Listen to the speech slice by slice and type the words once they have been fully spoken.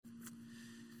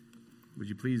Would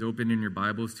you please open in your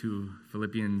Bibles to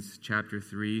Philippians chapter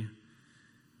 3?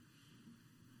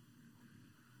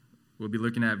 We'll be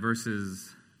looking at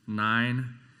verses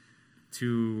 9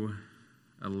 to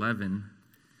 11.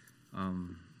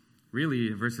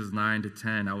 Really, verses 9 to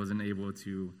 10, I won't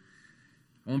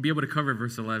be able to cover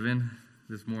verse 11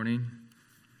 this morning.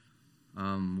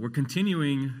 We're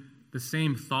continuing the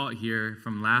same thought here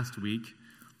from last week,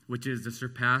 which is the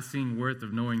surpassing worth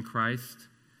of knowing Christ.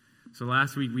 So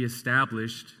last week we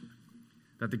established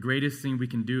that the greatest thing we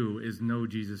can do is know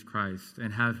Jesus Christ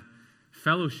and have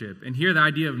fellowship. And here the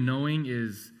idea of knowing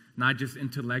is not just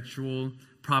intellectual,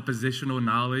 propositional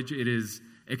knowledge. It is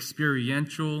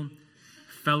experiential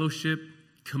fellowship,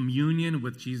 communion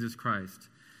with Jesus Christ.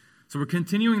 So we're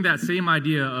continuing that same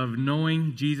idea of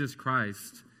knowing Jesus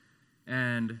Christ.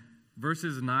 And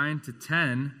verses 9 to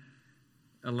 10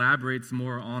 elaborates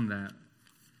more on that.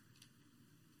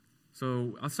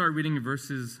 So I'll start reading in verse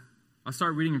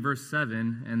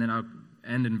 7, and then I'll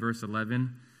end in verse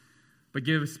 11. But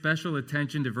give special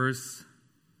attention to verse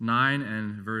 9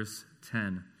 and verse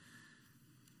 10.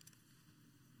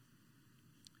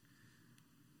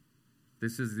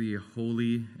 This is the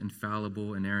holy,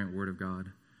 infallible, inerrant Word of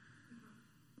God.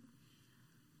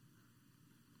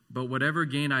 But whatever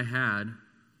gain I had,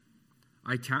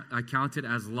 I counted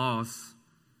as loss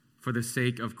for the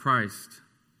sake of Christ.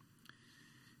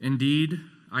 Indeed,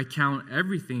 I count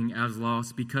everything as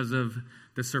loss because of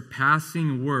the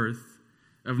surpassing worth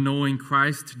of knowing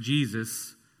Christ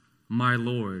Jesus, my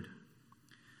Lord.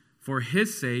 For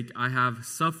his sake I have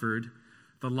suffered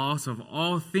the loss of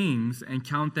all things and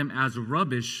count them as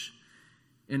rubbish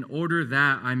in order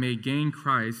that I may gain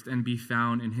Christ and be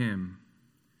found in him.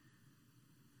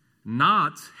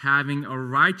 Not having a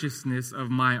righteousness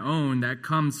of my own that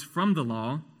comes from the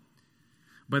law,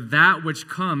 but that which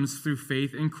comes through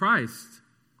faith in Christ,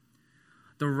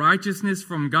 the righteousness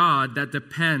from God that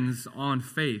depends on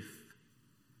faith,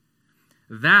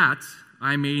 that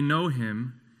I may know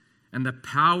him and the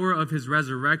power of his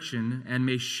resurrection and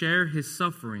may share his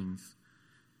sufferings,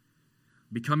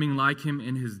 becoming like him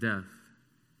in his death,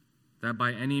 that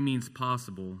by any means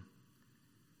possible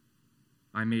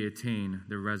I may attain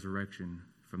the resurrection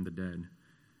from the dead.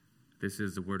 This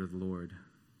is the word of the Lord.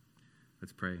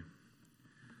 Let's pray.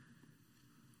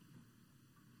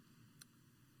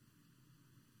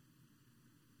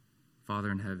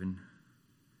 Father in heaven,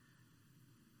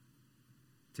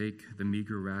 take the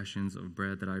meager rations of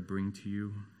bread that I bring to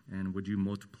you, and would you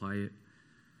multiply it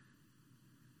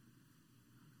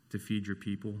to feed your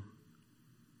people?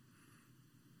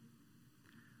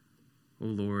 O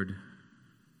Lord,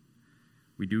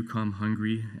 we do come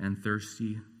hungry and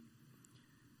thirsty,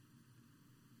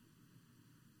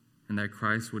 and that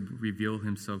Christ would reveal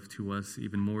himself to us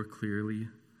even more clearly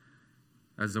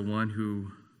as the one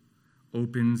who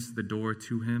opens the door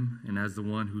to him and as the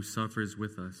one who suffers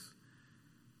with us.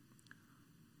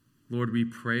 Lord, we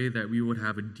pray that we would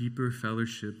have a deeper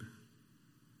fellowship,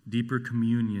 deeper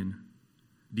communion,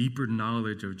 deeper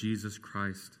knowledge of Jesus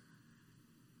Christ,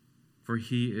 for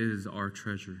he is our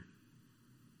treasure.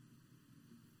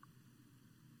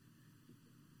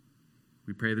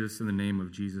 We pray this in the name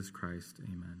of Jesus Christ.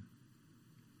 Amen.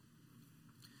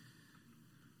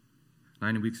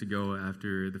 9 weeks ago,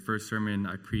 after the first sermon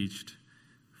I preached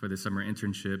for the summer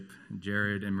internship,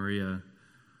 Jared and Maria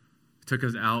took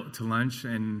us out to lunch,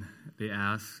 and they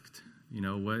asked,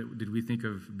 what did we think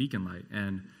of Beacon Light?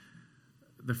 And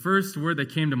the first word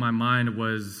that came to my mind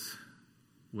was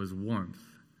warmth.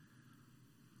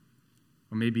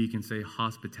 Or maybe you can say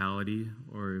hospitality,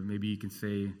 or maybe you can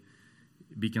say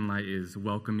Beacon Light is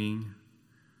welcoming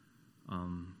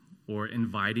or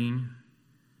inviting.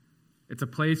 It's a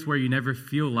place where you never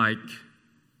feel like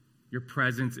your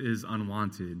presence is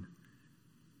unwanted.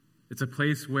 It's a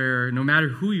place where no matter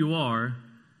who you are,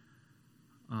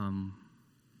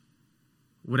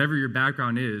 whatever your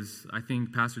background is, I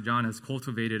think Pastor John has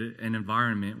cultivated an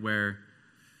environment where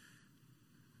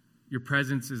your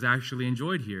presence is actually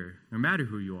enjoyed here, no matter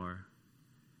who you are.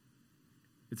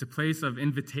 It's a place of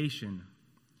invitation.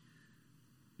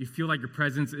 You feel like your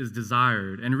presence is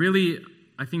desired. And really,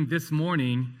 I think this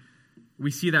morning, we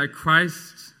see that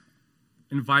Christ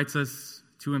invites us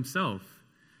to himself.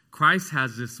 Christ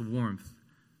has this warmth,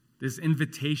 this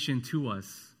invitation to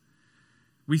us.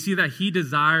 We see that he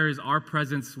desires our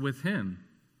presence with him,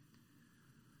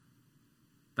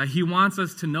 that he wants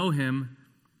us to know him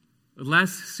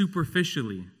less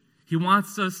superficially. He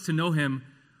wants us to know him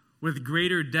with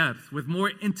greater depth, with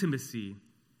more intimacy.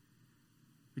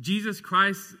 Jesus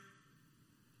Christ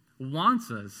wants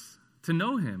us to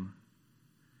know him.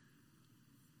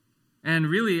 And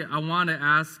really, I want to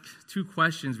ask two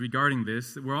questions regarding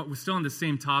this. We're still on the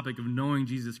same topic of knowing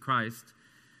Jesus Christ.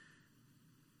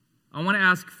 I want to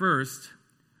ask first,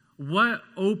 what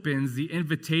opens the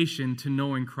invitation to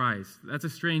knowing Christ? That's a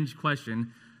strange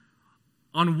question.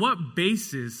 On what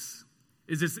basis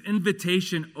is this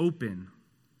invitation open?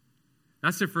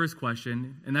 That's the first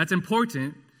question, and that's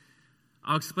important.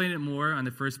 I'll explain it more on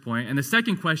the first point. And the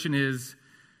second question is,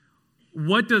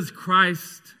 what does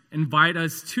Christ invite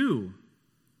us to?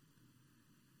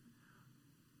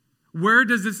 Where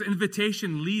does this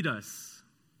invitation lead us?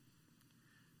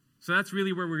 So that's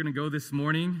really where we're going to go this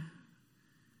morning.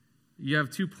 You have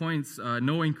 2 points,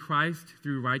 knowing Christ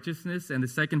through righteousness, and the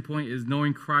second point is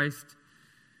knowing Christ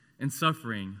in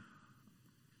suffering.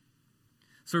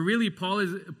 So really, Paul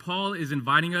is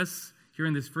inviting us, here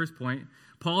in this first point,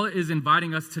 Paul is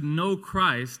inviting us to know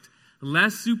Christ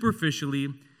less superficially,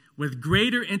 with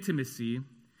greater intimacy,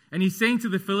 and he's saying to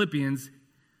the Philippians,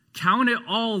 count it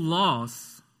all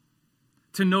loss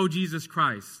to know Jesus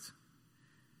Christ.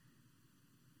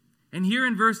 And here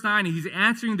in verse 9, he's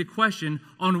answering the question,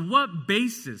 on what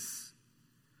basis?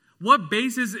 What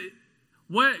basis,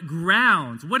 what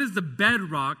grounds, what is the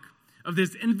bedrock of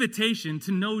this invitation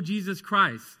to know Jesus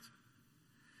Christ?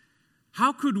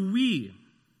 How could we?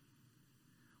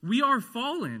 We are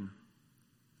fallen.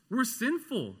 We're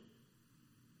sinful.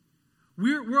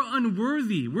 We're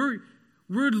unworthy. We're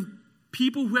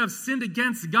people who have sinned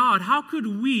against God. How could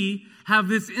we have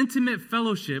this intimate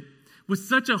fellowship with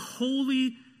such a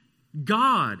holy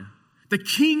God, the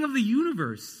King of the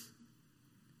universe,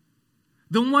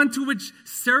 the one to which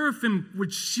seraphim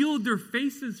would shield their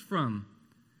faces from?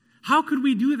 How could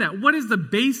we do that? What is the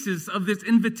basis of this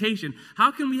invitation?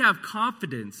 How can we have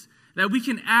confidence that we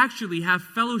can actually have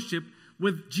fellowship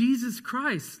with Jesus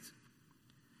Christ?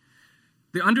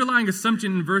 The underlying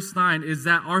assumption in verse 9 is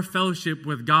that our fellowship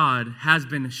with God has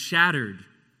been shattered.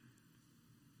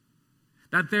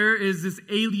 That there is this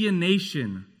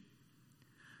alienation.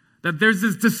 That there's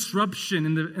this disruption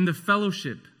in the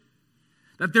fellowship.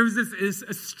 That there's this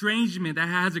estrangement that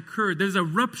has occurred. There's a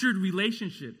ruptured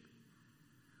relationship.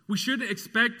 We shouldn't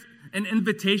expect an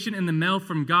invitation in the mail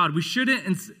from God. We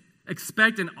shouldn't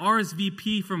expect an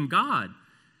RSVP from God.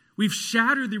 We've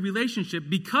shattered the relationship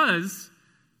because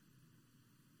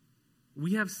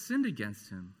we have sinned against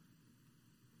him.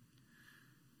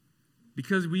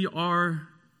 Because we are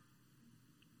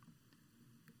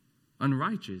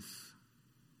unrighteous.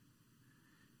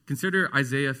 Consider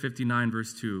Isaiah 59,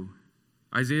 verse 2.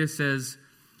 Isaiah says,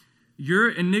 your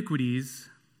iniquities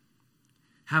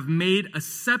have made a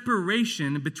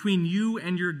separation between you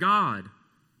and your God,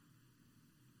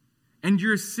 and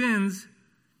your sins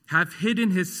have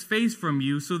hidden his face from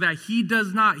you so that he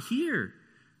does not hear.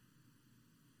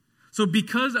 So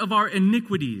because of our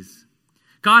iniquities,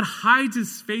 God hides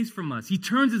his face from us. He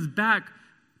turns his back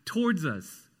towards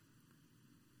us.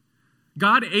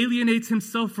 God alienates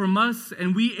himself from us,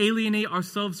 and we alienate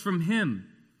ourselves from him.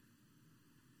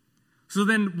 So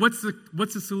then what's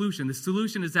the solution? The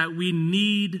solution is that we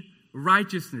need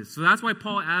righteousness. So that's why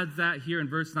Paul adds that here in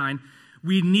verse 9.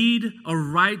 We need a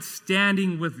right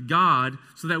standing with God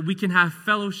so that we can have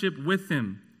fellowship with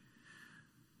him.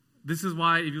 This is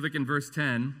why, if you look in verse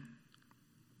 10,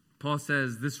 Paul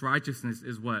says this righteousness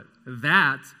is what?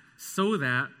 So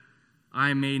that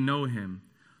I may know him.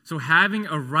 So having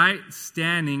a right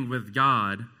standing with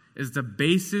God is the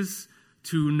basis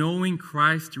to knowing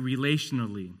Christ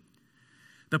relationally.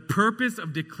 The purpose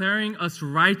of declaring us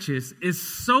righteous is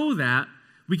so that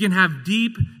we can have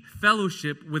deep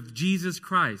fellowship with Jesus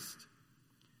Christ.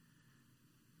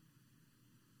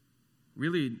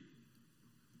 Really,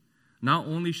 not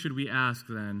only should we ask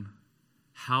then,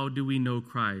 how do we know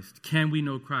Christ? Can we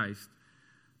know Christ?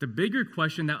 The bigger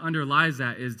question that underlies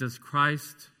that is, does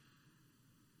Christ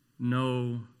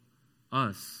know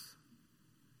us?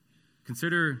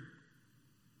 Consider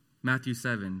Matthew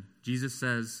 7. Jesus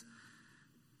says,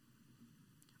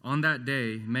 on that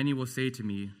day, many will say to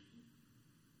me,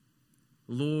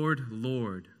 Lord,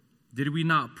 Lord, did we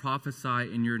not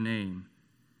prophesy in your name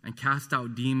and cast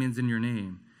out demons in your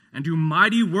name and do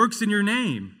mighty works in your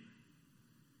name?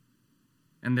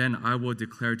 And then I will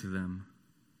declare to them,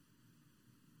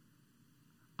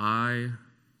 I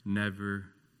never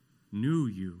knew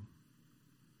you.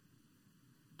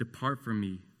 Depart from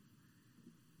me,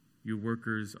 you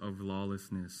workers of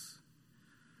lawlessness.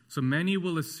 So many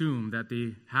will assume that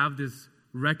they have this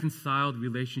reconciled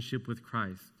relationship with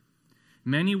Christ.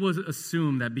 Many will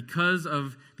assume that because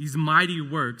of these mighty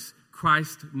works,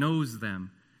 Christ knows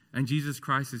them. And Jesus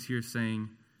Christ is here saying,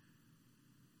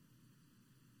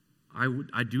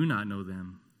 I do not know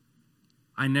them.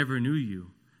 I never knew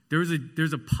you.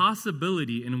 there's a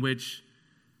possibility in which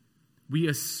we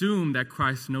assume that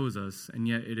Christ knows us, and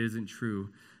yet it isn't true.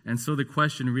 And so the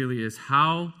question really is,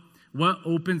 what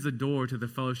opens the door to the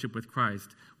fellowship with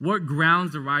Christ? What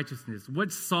grounds the righteousness?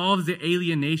 What solves the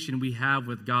alienation we have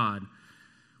with God?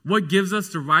 What gives us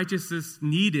the righteousness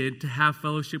needed to have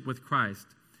fellowship with Christ?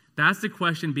 That's the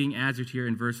question being answered here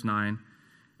in verse 9.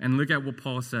 And look at what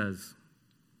Paul says.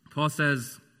 Paul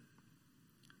says,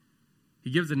 he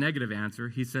gives a negative answer.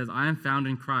 He says, I am found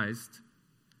in Christ,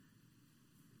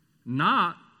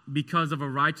 not because of a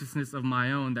righteousness of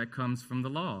my own that comes from the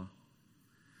law.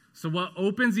 So what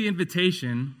opens the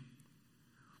invitation,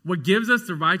 what gives us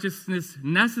the righteousness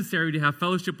necessary to have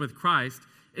fellowship with Christ,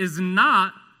 is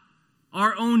not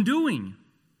our own doing.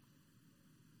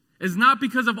 It's not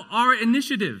because of our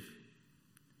initiative.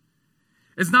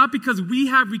 It's not because we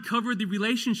have recovered the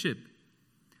relationship.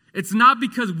 It's not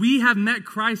because we have met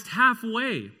Christ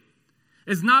halfway.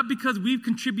 It's not because we've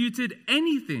contributed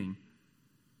anything.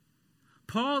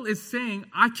 Paul is saying,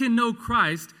 I can know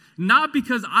Christ not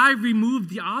because I've removed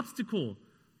the obstacle,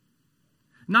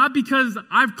 not because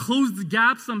I've closed the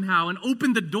gap somehow and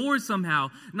opened the door somehow,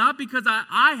 not because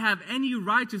I have any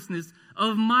righteousness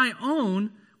of my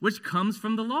own which comes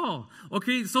from the law.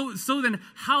 Okay, so then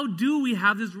how do we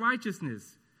have this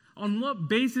righteousness? On what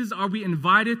basis are we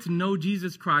invited to know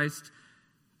Jesus Christ?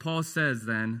 Paul says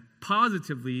then,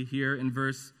 positively here in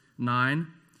verse 9,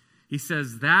 he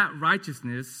says that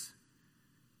righteousness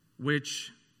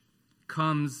which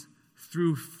comes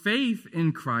through faith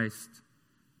in Christ,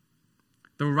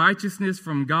 the righteousness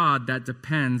from God that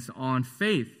depends on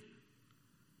faith.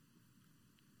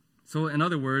 So in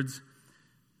other words,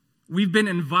 we've been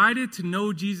invited to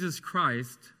know Jesus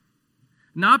Christ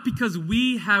not because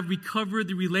we have recovered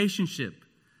the relationship,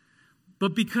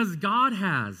 but because God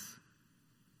has.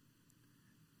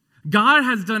 God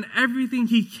has done everything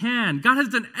he can. God has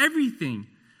done everything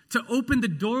to open the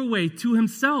doorway to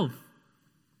himself.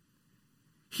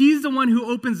 He's the one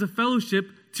who opens the fellowship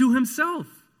to himself.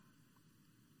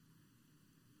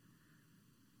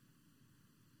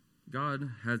 God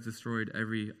has destroyed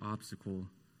every obstacle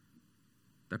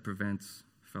that prevents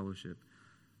fellowship.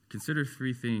 Consider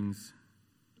three things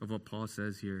of what Paul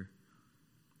says here.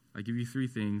 I give you three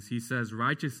things. He says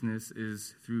righteousness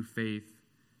is through faith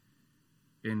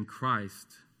in Christ.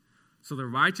 So the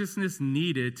righteousness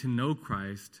needed to know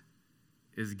Christ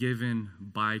is given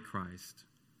by Christ.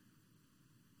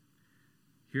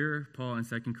 Here, Paul in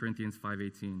 2 Corinthians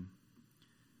 5:18.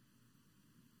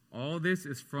 All this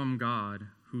is from God,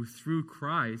 who through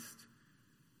Christ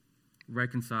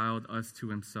reconciled us to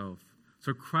himself.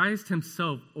 So Christ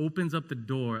himself opens up the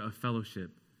door of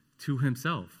fellowship to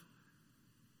himself,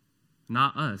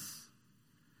 not us.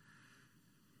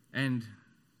 And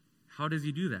how does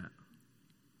he do that?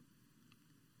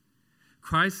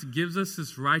 Christ gives us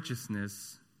this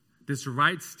righteousness, this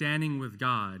right standing with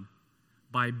God,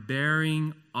 by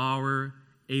bearing our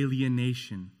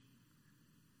alienation.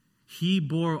 He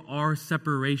bore our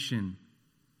separation.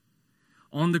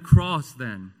 On the cross,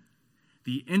 then,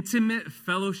 the intimate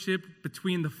fellowship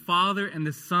between the Father and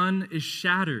the Son is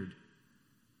shattered.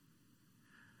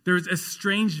 There's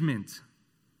estrangement.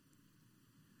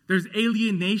 There's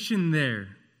alienation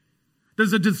there.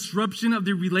 There's a disruption of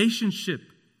the relationship.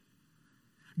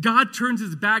 God turns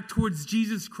his back towards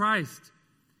Jesus Christ.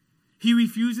 He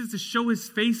refuses to show his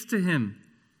face to him.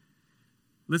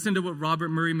 Listen to what Robert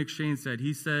Murray McCheyne said.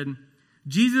 He said,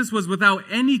 Jesus was without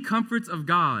any comforts of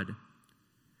God.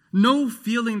 No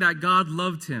feeling that God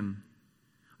loved him.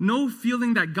 No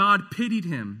feeling that God pitied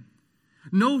him.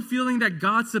 No feeling that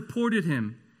God supported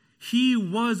him. He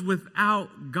was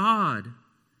without God.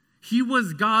 He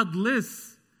was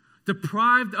godless,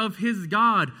 deprived of his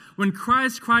God. When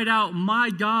Christ cried out, my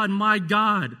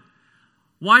God,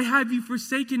 why have you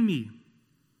forsaken me?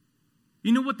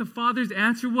 You know what the Father's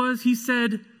answer was? He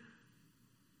said,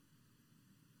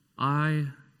 I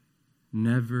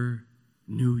never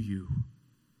knew you.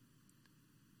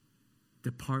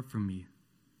 Depart from me,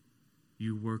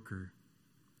 you worker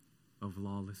of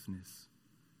lawlessness.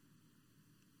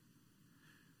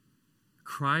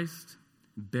 Christ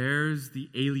bears the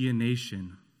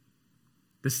alienation,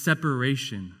 the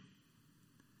separation.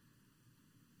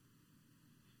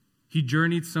 He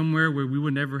journeyed somewhere where we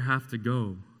would never have to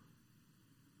go.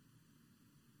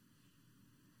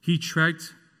 He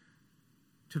trekked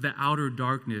to the outer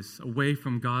darkness, away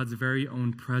from God's very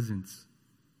own presence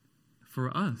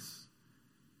for us.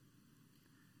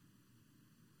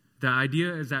 The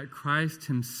idea is that Christ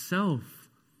himself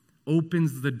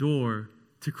opens the door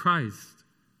to Christ.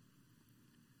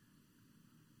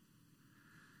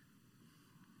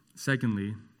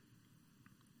 Secondly,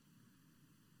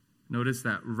 notice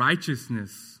that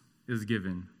righteousness is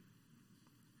given.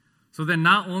 So then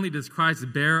not only does Christ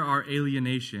bear our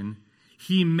alienation,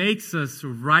 he makes us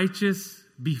righteous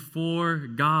before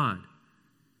God.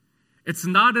 It's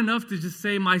not enough to just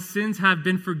say, my sins have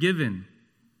been forgiven.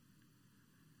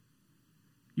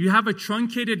 You have a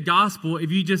truncated gospel if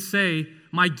you just say,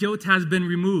 my guilt has been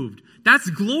removed. That's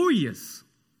glorious.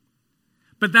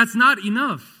 But that's not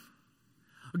enough.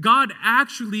 God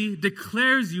actually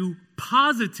declares you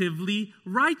positively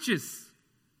righteous.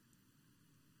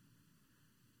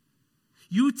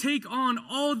 You take on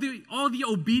all the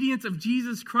obedience of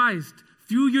Jesus Christ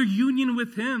through your union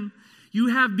with him. You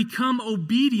have become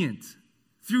obedient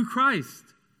through Christ.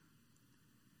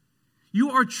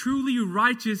 You are truly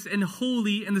righteous and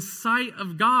holy in the sight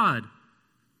of God.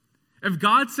 If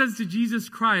God says to Jesus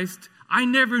Christ, I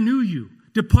never knew you,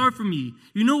 depart from me,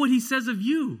 you know what he says of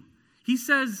you? He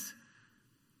says,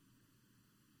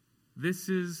 this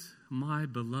is my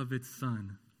beloved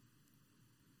son,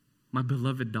 my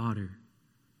beloved daughter,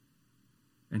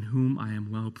 in whom I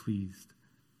am well pleased.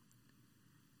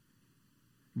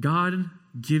 God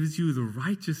gives you the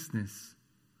righteousness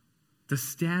to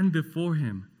stand before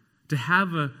him, to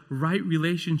have a right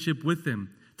relationship with him,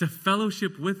 to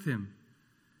fellowship with him.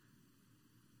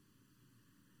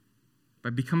 By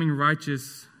becoming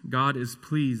righteous, God is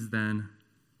pleased then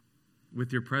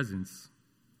with your presence.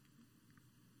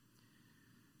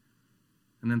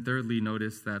 And then thirdly,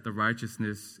 notice that the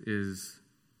righteousness is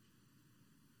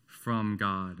from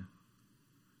God.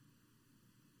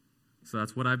 So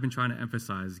that's what I've been trying to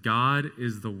emphasize. God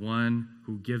is the one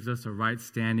who gives us a right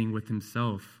standing with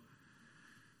himself.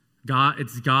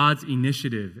 It's God's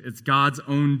initiative. It's God's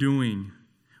own doing.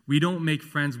 We don't make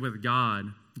friends with God.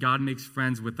 God makes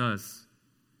friends with us.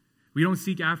 We don't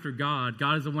seek after God.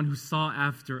 God is the one who sought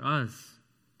after us.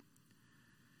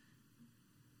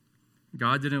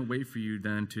 God didn't wait for you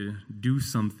then to do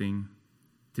something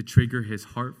to trigger his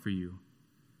heart for you.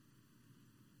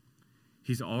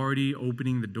 He's already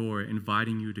opening the door,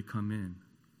 inviting you to come in.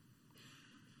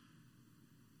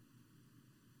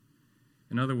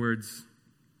 In other words,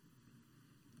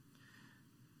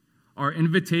 our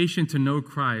invitation to know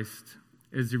Christ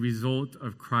is the result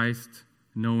of Christ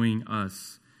knowing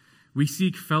us. We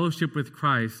seek fellowship with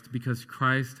Christ because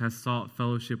Christ has sought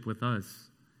fellowship with us.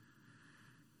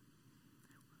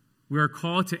 We are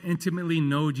called to intimately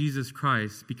know Jesus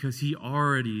Christ because he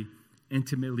already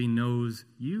intimately knows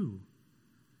you.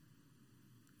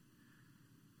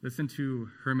 Listen to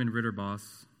Herman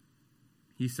Ritterboss.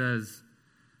 He says,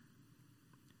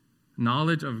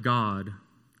 knowledge of God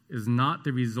is not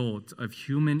the result of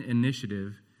human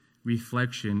initiative,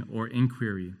 reflection, or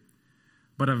inquiry,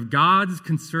 but of God's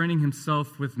concerning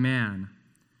himself with man.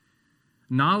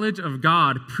 Knowledge of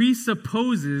God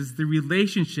presupposes the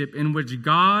relationship in which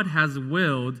God has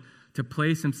willed to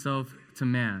place himself to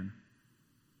man.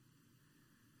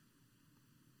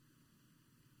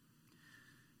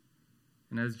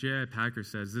 And as J.I. Packer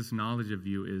says, this knowledge of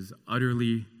you is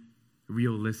utterly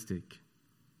realistic.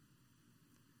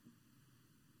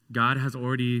 God has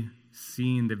already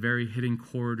seen the very hidden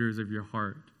corridors of your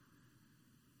heart.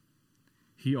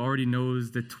 He already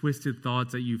knows the twisted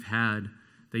thoughts that you've had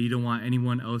that you don't want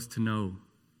anyone else to know.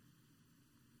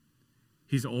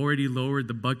 He's already lowered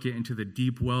the bucket into the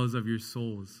deep wells of your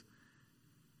souls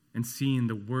and seen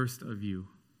the worst of you.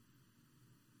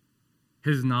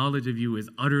 His knowledge of you is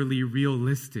utterly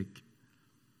realistic.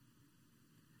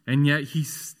 And yet he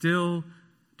still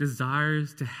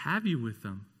desires to have you with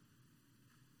him.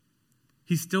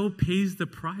 He still pays the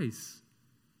price.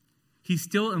 He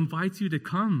still invites you to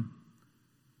come.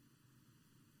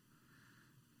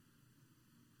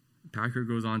 Packer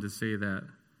goes on to say that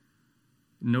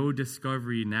no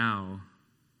discovery now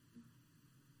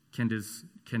can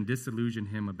disillusion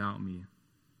him about me.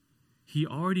 He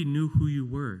already knew who you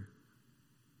were.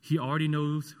 He already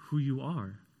knows who you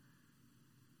are.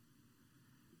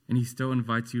 And he still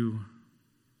invites you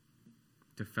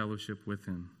to fellowship with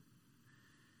him.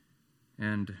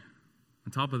 And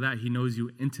on top of that, he knows you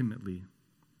intimately.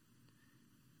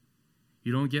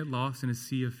 You don't get lost in a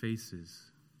sea of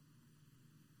faces.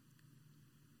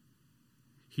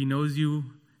 He knows you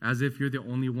as if you're the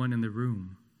only one in the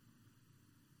room.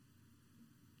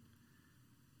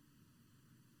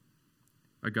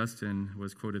 Augustine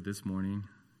was quoted this morning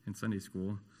in Sunday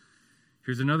school.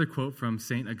 Here's another quote from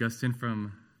St. Augustine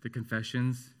from the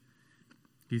Confessions.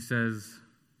 He says,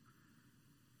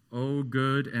 "O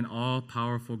good and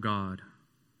all-powerful God,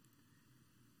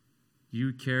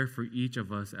 you care for each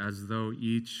of us as though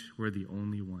each were the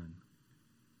only one."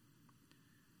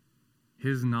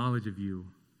 His knowledge of you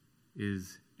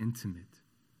is intimate,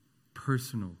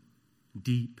 personal,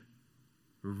 deep,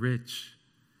 rich,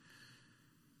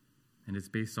 and it's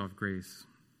based off grace.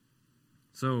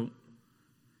 So,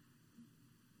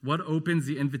 what opens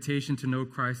the invitation to know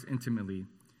Christ intimately?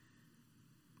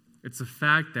 It's the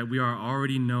fact that we are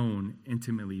already known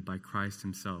intimately by Christ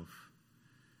himself.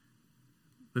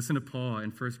 Listen to Paul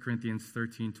in 1 Corinthians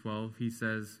 13:12. He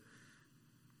says,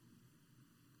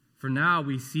 "For now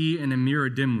we see in a mirror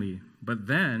dimly, but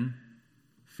then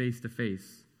face to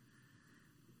face.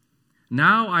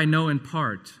 Now I know in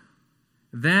part,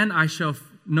 then I shall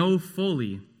know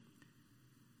fully,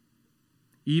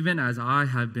 even as I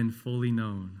have been fully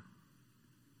known."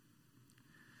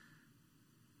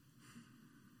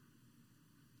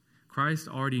 Christ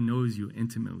already knows you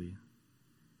intimately.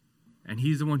 And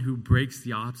he's the one who breaks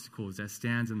the obstacles that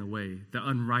stands in the way, the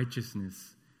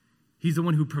unrighteousness. He's the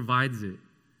one who provides it.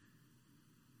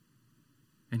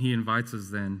 And he invites us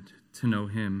then to know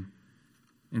him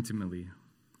intimately.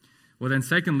 Well, then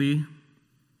secondly,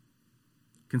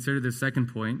 consider this second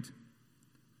point,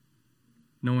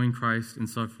 knowing Christ in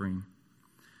suffering.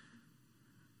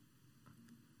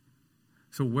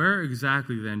 So where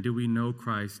exactly then do we know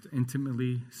Christ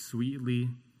intimately, sweetly,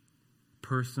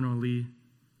 personally,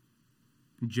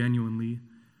 genuinely?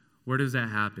 Where does that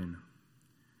happen?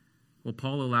 Well,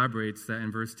 Paul elaborates that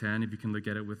in verse 10, if you can look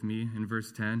at it with me. In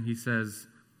verse 10, he says,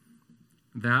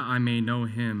 "That I may know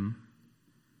him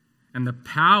and the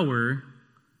power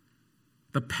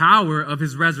of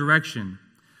his resurrection."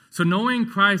 So knowing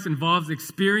Christ involves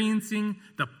experiencing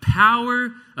the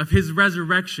power of his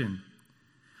resurrection.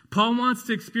 Paul wants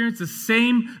to experience the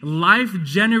same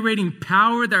life-generating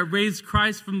power that raised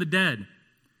Christ from the dead.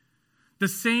 The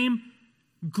same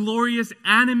glorious,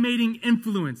 animating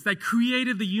influence that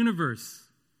created the universe.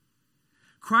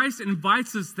 Christ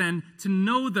invites us then to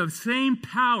know the same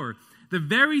power, the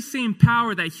very same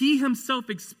power that he himself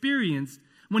experienced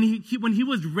when he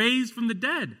was raised from the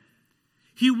dead.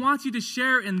 He wants you to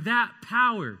share in that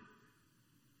power.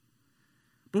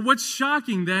 But what's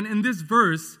shocking then in this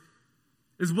verse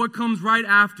is what comes right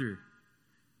after.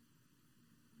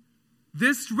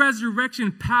 This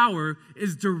resurrection power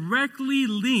is directly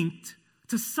linked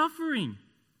to suffering.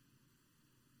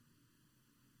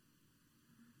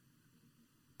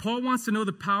 Paul wants to know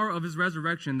the power of his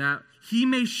resurrection that he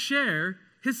may share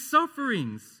his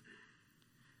sufferings.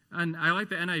 And I like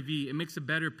the NIV. It makes a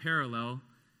better parallel.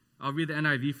 I'll read the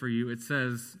NIV for you. It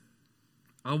says,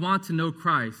 "I want to know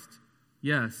Christ,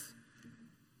 yes,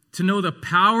 to know the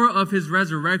power of his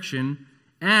resurrection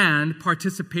and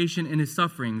participation in his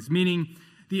sufferings." Meaning,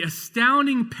 the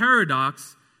astounding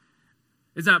paradox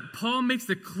is that Paul makes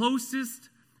the closest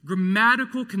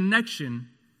grammatical connection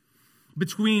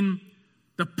between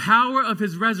the power of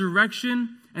his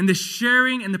resurrection and the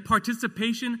sharing and the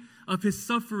participation of his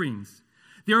sufferings.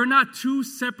 They are not two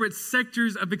separate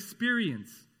sectors of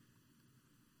experience.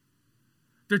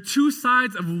 They're two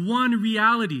sides of one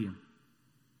reality.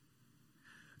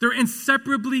 They're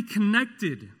inseparably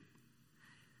connected.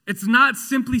 It's not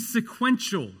simply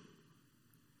sequential,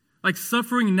 like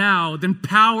suffering now, then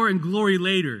power and glory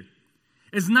later.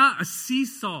 It's not a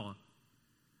seesaw.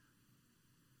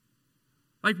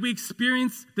 Like we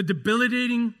experience the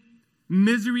debilitating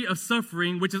misery of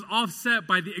suffering, which is offset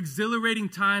by the exhilarating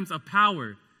times of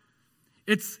power.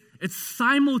 It's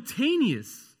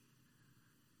simultaneous.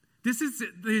 This is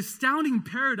the astounding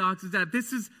paradox, is that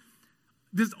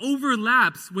this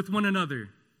overlaps with one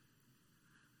another.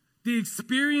 The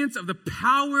experience of the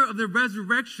power of the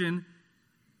resurrection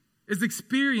is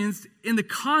experienced in the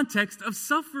context of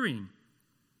suffering.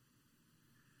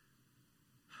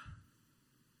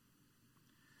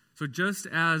 So just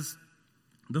as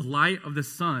the light of the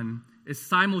sun is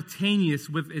simultaneous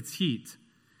with its heat,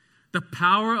 the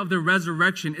power of the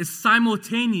resurrection is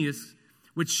simultaneous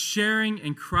with sharing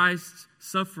in Christ's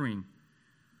suffering.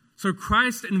 So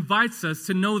Christ invites us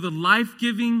to know the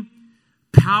life-giving,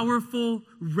 powerful,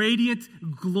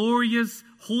 radiant, glorious,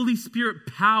 Holy Spirit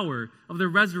power of the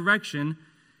resurrection,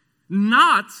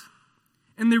 not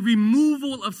in the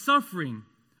removal of suffering,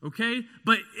 okay,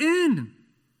 but in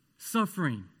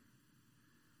suffering.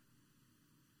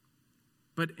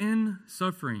 But in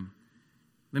suffering.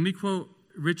 Let me quote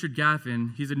Richard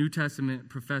Gaffin. He's a New Testament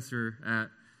professor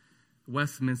at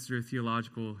Westminster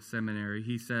Theological Seminary.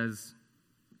 He says,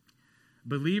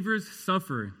 "Believers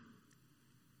suffer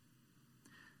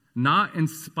not in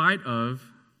spite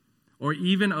of or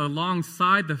even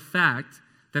alongside the fact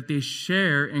that they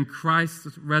share in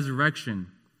Christ's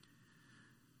resurrection.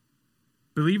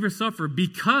 Believers suffer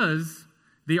because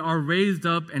they are raised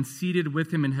up and seated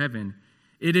with him in heaven.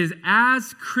 It is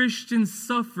as Christians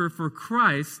suffer for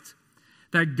Christ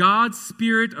that God's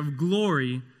Spirit of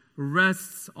glory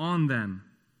rests on them.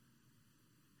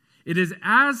 It is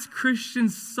as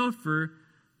Christians suffer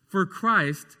for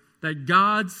Christ that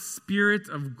God's Spirit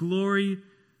of glory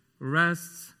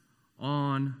rests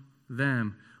on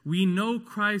them. We know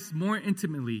Christ more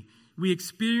intimately. We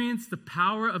experience the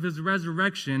power of his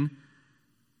resurrection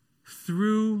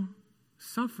through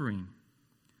suffering.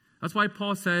 That's why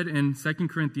Paul said in 2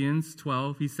 Corinthians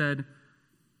 12, he said,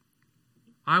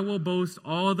 I will boast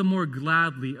all the more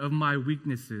gladly of my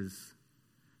weaknesses,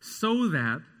 so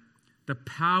that the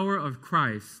power of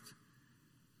Christ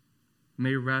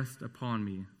may rest upon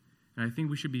me. And I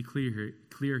think we should be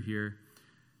clear here.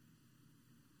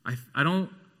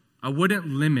 I wouldn't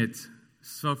limit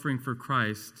suffering for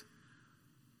Christ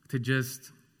to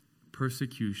just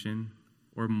persecution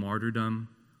or martyrdom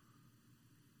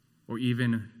or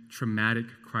even traumatic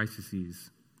crises.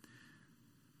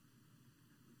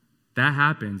 That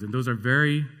happens, and those are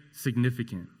very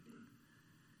significant.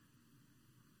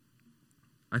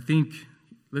 I think,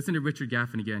 listen to Richard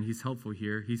Gaffin again. He's helpful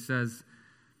here. He says,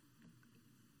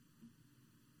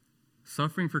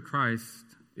 suffering for Christ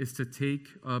is to take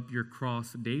up your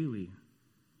cross daily.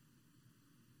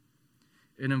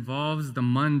 It involves the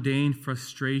mundane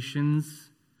frustrations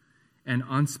and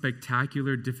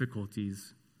unspectacular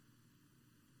difficulties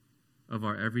of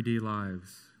our everyday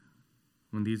lives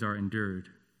when these are endured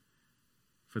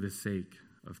for the sake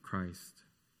of Christ.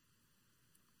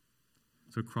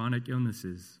 So chronic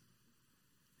illnesses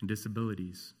and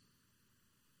disabilities,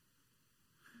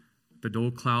 the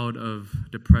dull cloud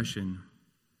of depression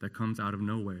that comes out of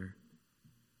nowhere,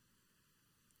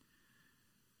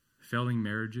 failing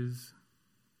marriages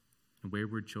and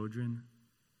wayward children,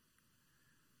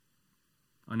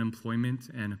 unemployment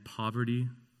and poverty,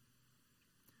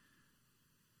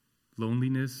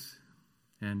 loneliness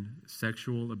and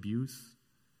sexual abuse,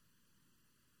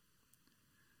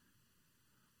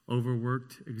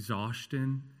 overworked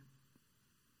exhaustion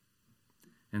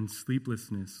and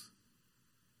sleeplessness.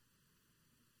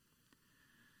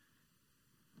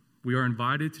 We are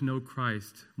invited to know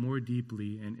Christ more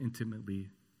deeply and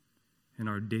intimately in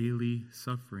our daily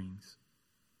sufferings.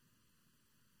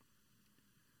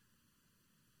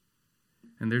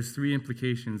 And there's 3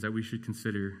 implications that we should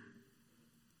consider.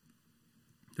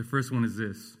 The first one is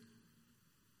this: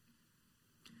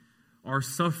 our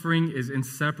suffering is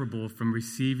inseparable from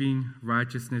receiving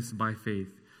righteousness by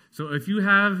faith. So if you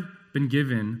have been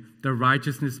given the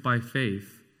righteousness by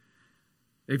faith,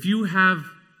 if you have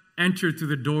entered through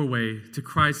the doorway to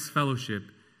Christ's fellowship,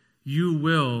 you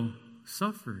will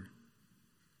suffer.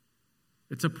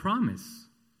 It's a promise.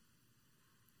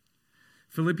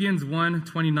 Philippians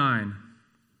 1:29.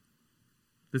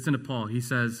 Listen to Paul. He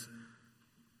says,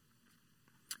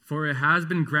 "For it has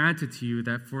been granted to you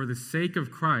that for the sake of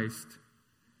Christ,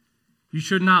 you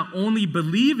should not only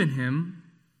believe in him,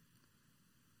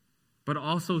 but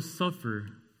also suffer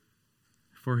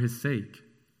for his sake."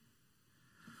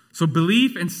 So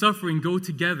belief and suffering go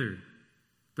together.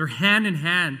 They're hand in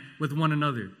hand with one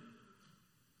another.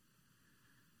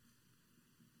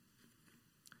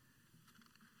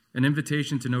 An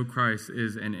invitation to know Christ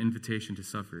is an invitation to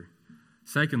suffer.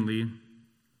 Secondly,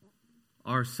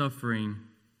 our suffering,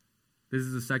 this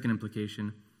is the second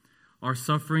implication, our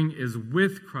suffering is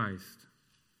with Christ.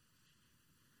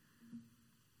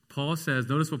 Paul says,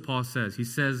 notice what Paul says. He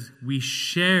says, we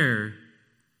share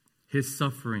his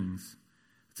sufferings.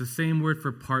 It's the same word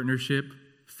for partnership,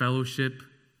 fellowship,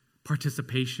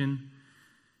 participation.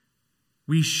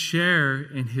 We share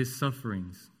in his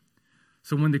sufferings.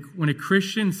 So when a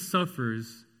Christian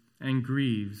suffers and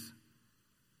grieves,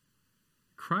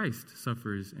 Christ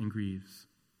suffers and grieves.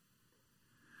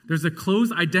 There's a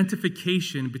close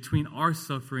identification between our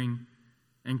suffering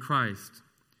and Christ.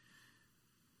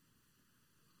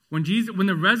 When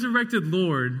the resurrected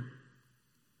Lord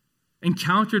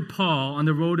encountered Paul on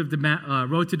the road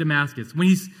to Damascus, when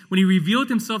he revealed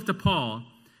himself to Paul,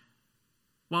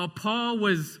 while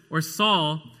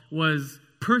Saul was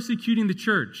persecuting the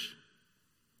church,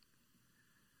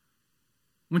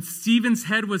 when Stephen's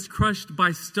head was crushed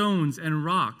by stones and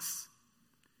rocks,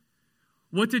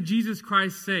 what did Jesus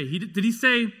Christ say? Did he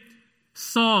say,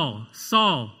 "Saul,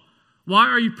 Saul, why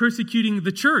are you persecuting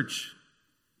the church?"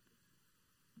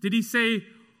 Did he say,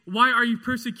 "Why are you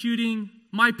persecuting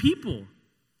my people?"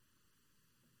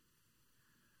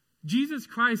 Jesus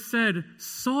Christ said,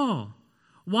 "Saul,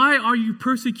 why are you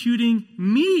persecuting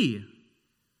me?"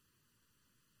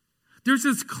 There's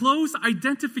this close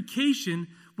identification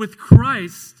with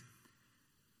Christ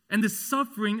and the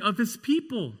suffering of his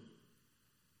people.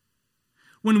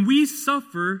 When we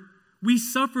suffer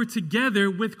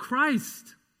together with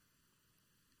Christ.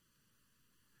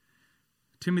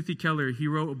 Timothy Keller, he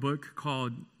wrote a book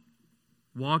called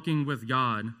Walking with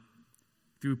God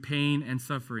Through Pain and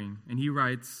Suffering. And he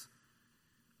writes,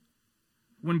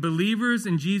 when believers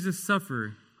in Jesus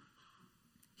suffer,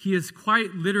 he is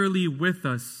quite literally with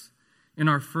us in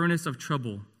our furnace of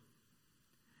trouble,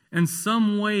 in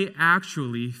some way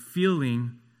actually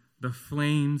feeling the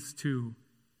flames too.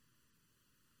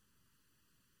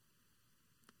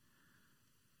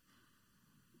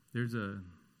 There's a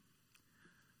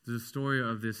story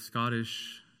of this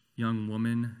Scottish young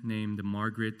woman named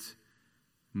Margaret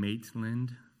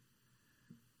Maitland.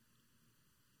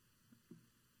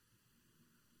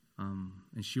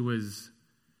 And she was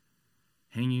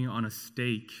hanging on a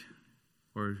stake,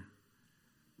 or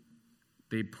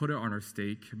they put her on her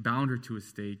stake, bound her to a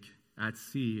stake at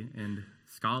sea in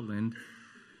Scotland.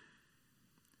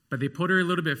 But they put her a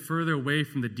little bit further away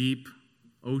from the deep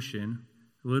ocean,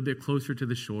 a little bit closer to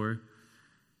the shore.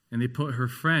 And they put her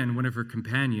friend, one of her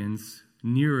companions,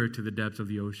 nearer to the depths of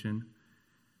the ocean.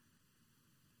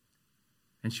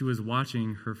 And she was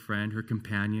watching her friend, her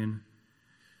companion,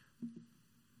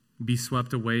 be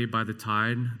swept away by the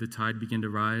tide. The tide began to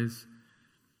rise,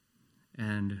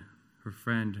 and her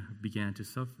friend began to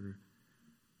suffer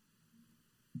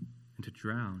and to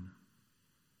drown.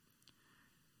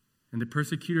 And the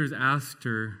persecutors asked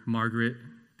her, Margaret,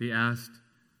 they asked,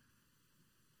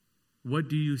 "What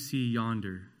do you see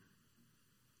yonder?"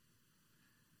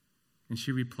 And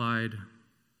she replied,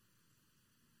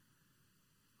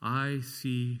 "I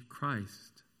see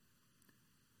Christ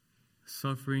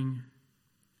suffering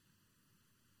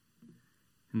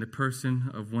in the person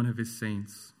of one of his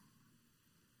saints."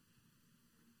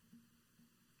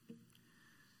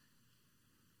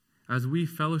 As we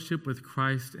fellowship with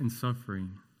Christ in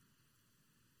suffering,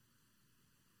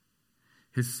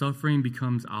 his suffering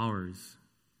becomes ours,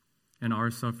 and our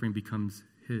suffering becomes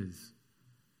his.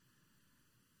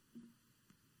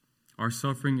 Our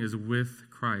suffering is with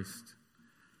Christ.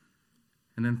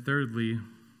 And then thirdly,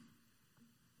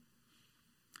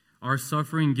 our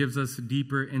suffering gives us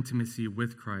deeper intimacy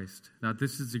with Christ. Now,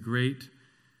 this is a great,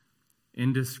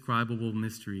 indescribable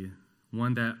mystery,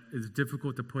 one that is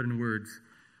difficult to put in words.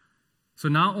 So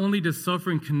not only does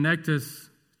suffering connect us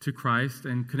to Christ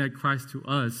and connect Christ to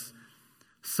us,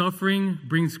 suffering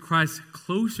brings Christ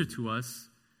closer to us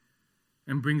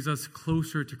and brings us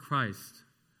closer to Christ.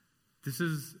 This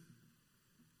is,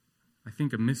 I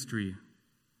think, a mystery.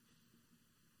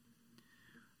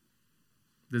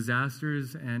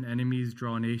 Disasters and enemies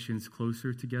draw nations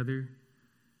closer together.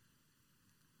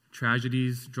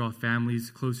 Tragedies draw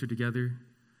families closer together.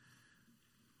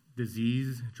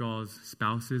 Disease draws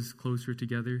spouses closer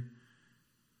together.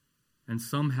 And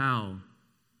somehow,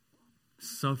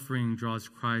 suffering draws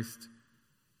Christ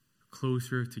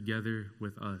closer together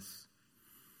with us.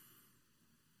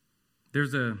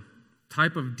 There's a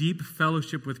type of deep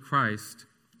fellowship with Christ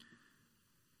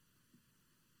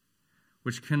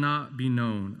which cannot be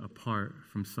known apart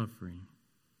from suffering.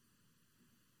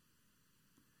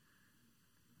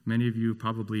 Many of you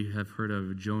probably have heard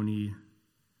of Joni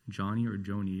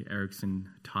Eareckson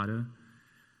Tada.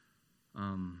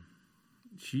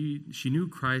 She knew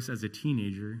Christ as a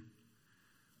teenager,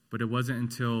 but it wasn't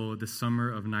until the summer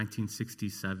of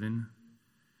 1967,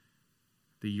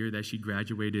 the year that she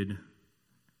graduated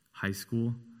high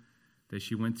school, that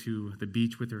she went to the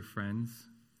beach with her friends.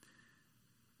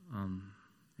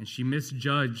 And she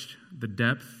misjudged the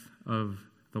depth of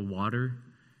the water,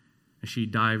 and she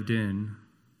dived in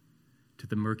to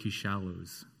the murky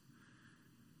shallows.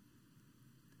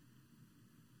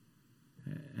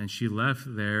 And she left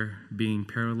there being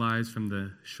paralyzed from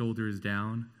the shoulders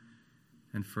down,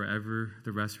 and forever,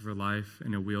 the rest of her life,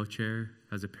 in a wheelchair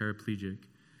as a paraplegic.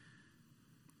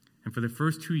 And for the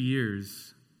first 2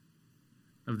 years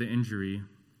of the injury,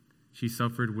 she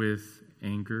suffered with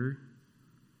anger,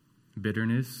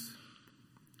 bitterness,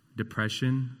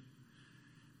 depression,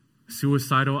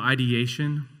 suicidal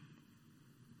ideation.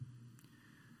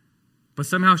 But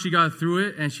somehow she got through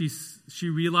it, and she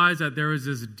realized that there was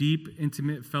this deep,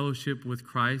 intimate fellowship with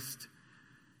Christ.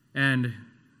 And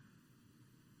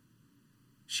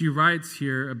she writes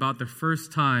here about the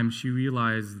first time she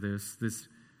realized this,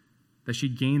 that she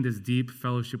gained this deep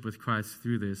fellowship with Christ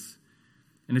through this.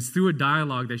 And it's through a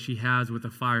dialogue that she has with a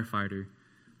firefighter.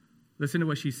 Listen to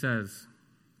what she says.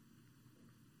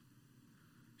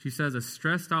 She says, "A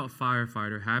stressed out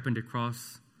firefighter happened to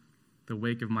cross the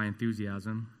wake of my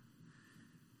enthusiasm.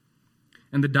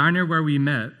 In the diner where we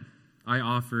met, I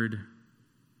offered,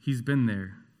 'He's been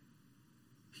there.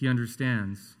 He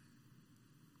understands.'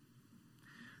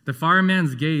 The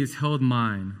fireman's gaze held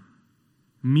mine.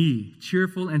 Me,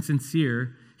 cheerful and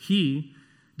sincere, he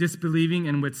disbelieving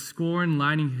and with scorn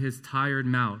lining his tired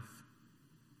mouth.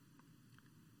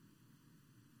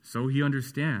 So he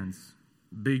understands.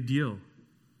 Big deal.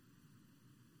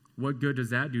 What good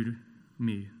does that do to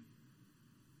me?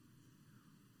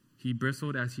 He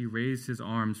bristled as he raised his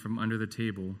arms from under the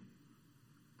table.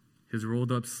 His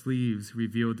rolled-up sleeves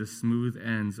revealed the smooth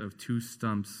ends of two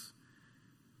stumps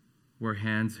where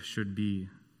hands should be.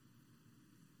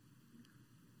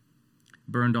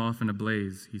 Burned off in a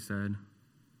blaze, he said.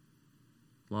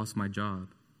 Lost my job.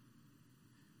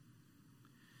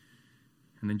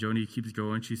 And then Joni keeps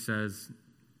going. She says,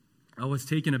 I was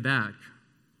taken aback.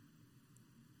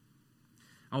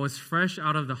 I was fresh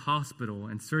out of the hospital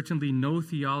and certainly no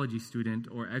theology student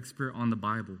or expert on the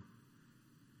Bible.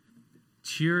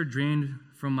 Tear drained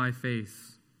from my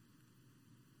face.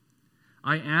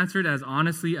 I answered as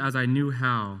honestly as I knew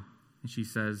how. And she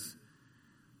says,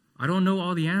 I don't know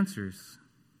all the answers.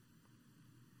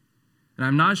 And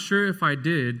I'm not sure if I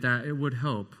did that it would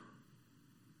help.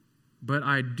 But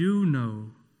I do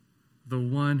know the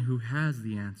one who has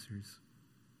the answers.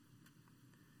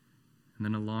 And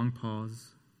then a long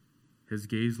pause, his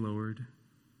gaze lowered.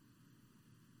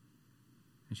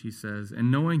 And she says, and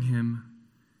knowing him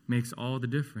makes all the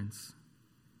difference.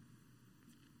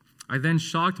 I then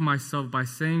shocked myself by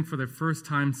saying for the first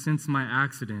time since my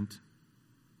accident,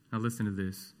 now listen to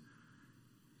this.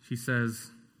 She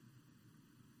says,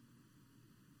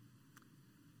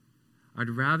 I'd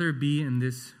rather be in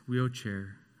this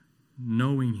wheelchair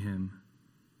knowing him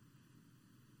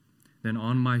than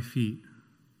on my feet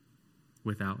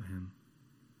without him.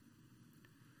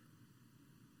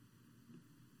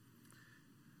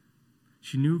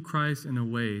 She knew Christ in a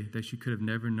way that she could have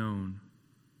never known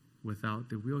without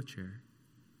the wheelchair.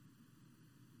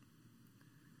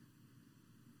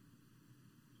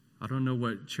 I don't know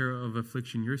what chair of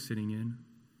affliction you're sitting in,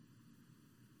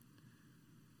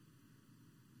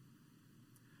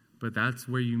 but that's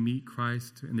where you meet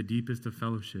Christ in the deepest of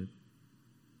fellowship.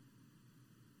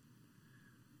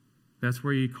 That's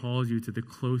where he calls you to the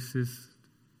closest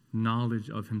knowledge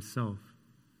of himself.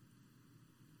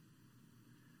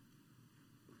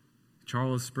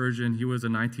 Charles Spurgeon, he was a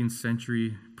 19th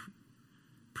century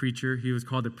preacher. He was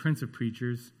called the Prince of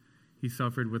Preachers. He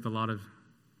suffered with a lot of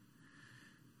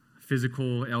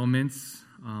physical ailments.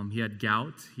 He had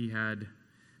gout. He had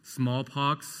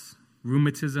smallpox,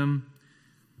 rheumatism,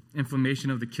 inflammation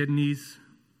of the kidneys.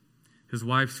 His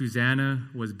wife, Susanna,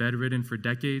 was bedridden for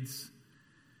decades.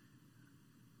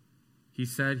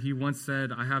 He once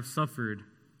said, I have suffered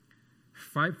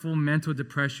frightful mental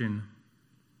depression,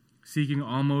 seeking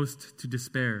almost to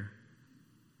despair.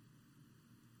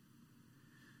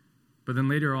 But then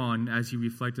later on, as he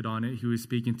reflected on it, he was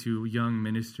speaking to young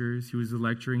ministers. He was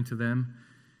lecturing to them.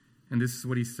 And this is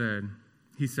what he said.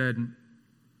 He said,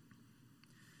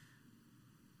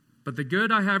 but the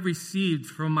good I have received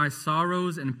from my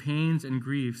sorrows and pains and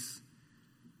griefs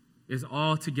is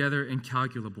altogether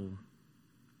incalculable.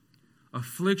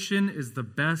 Affliction is the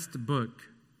best book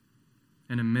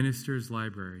in a minister's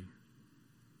library.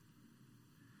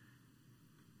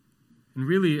 And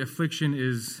really, affliction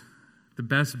is the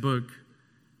best book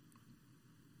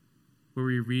where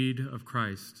we read of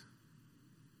Christ.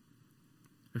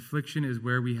 Affliction is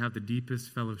where we have the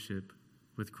deepest fellowship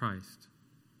with Christ.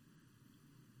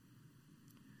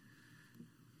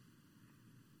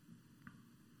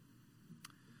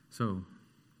 So,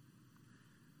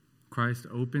 Christ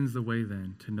opens the way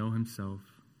then to know himself.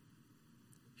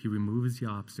 He removes the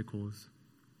obstacles.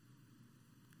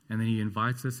 And then he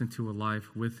invites us into a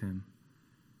life with him.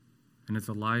 And it's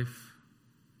a life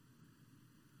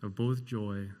of both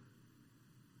joy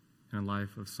and a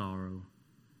life of sorrow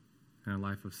and a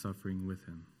life of suffering with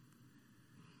him.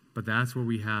 But that's where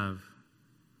we have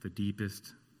the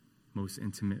deepest, most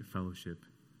intimate fellowship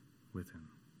with him.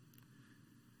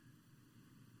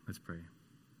 Let's pray.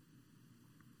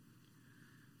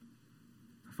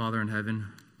 Father in heaven,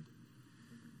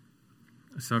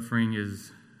 suffering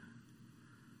is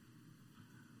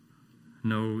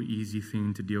no easy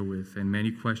thing to deal with, and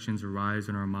many questions arise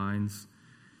in our minds.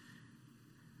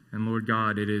 And Lord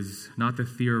God, it is not the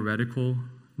theoretical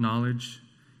knowledge,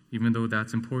 even though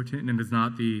that's important, and it's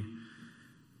not the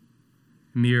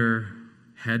mere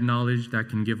head knowledge that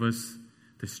can give us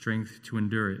the strength to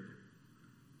endure it,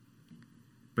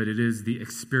 but it is the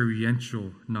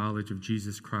experiential knowledge of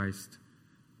Jesus Christ.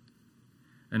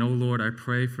 And, oh Lord, I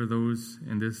pray for those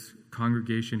in this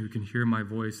congregation who can hear my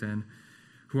voice and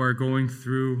who are going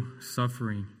through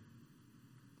suffering.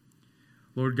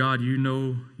 Lord God, you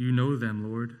know them,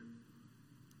 Lord.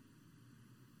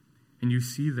 And you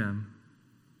see them.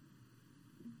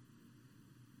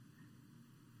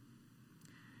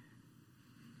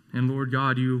 And Lord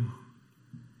God, you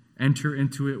enter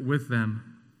into it with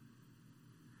them.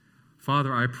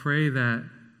 Father, I pray that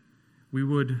we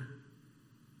would,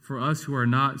 for us who are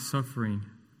not suffering,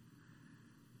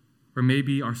 or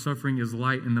maybe our suffering is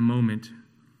light in the moment,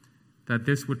 that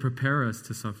this would prepare us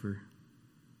to suffer.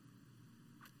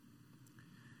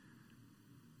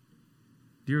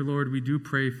 Dear Lord, we do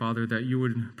pray, Father, that you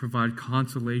would provide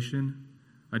consolation,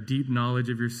 a deep knowledge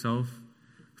of yourself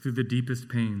through the deepest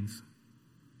pains.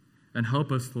 And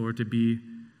help us, Lord, to be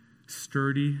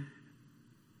sturdy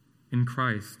in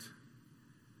Christ.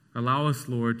 Allow us,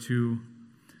 Lord, to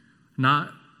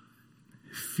not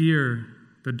fear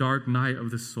the dark night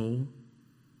of the soul,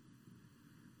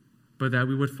 but that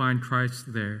we would find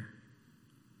Christ there.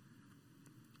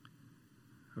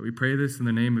 We pray this in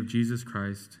the name of Jesus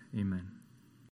Christ. Amen.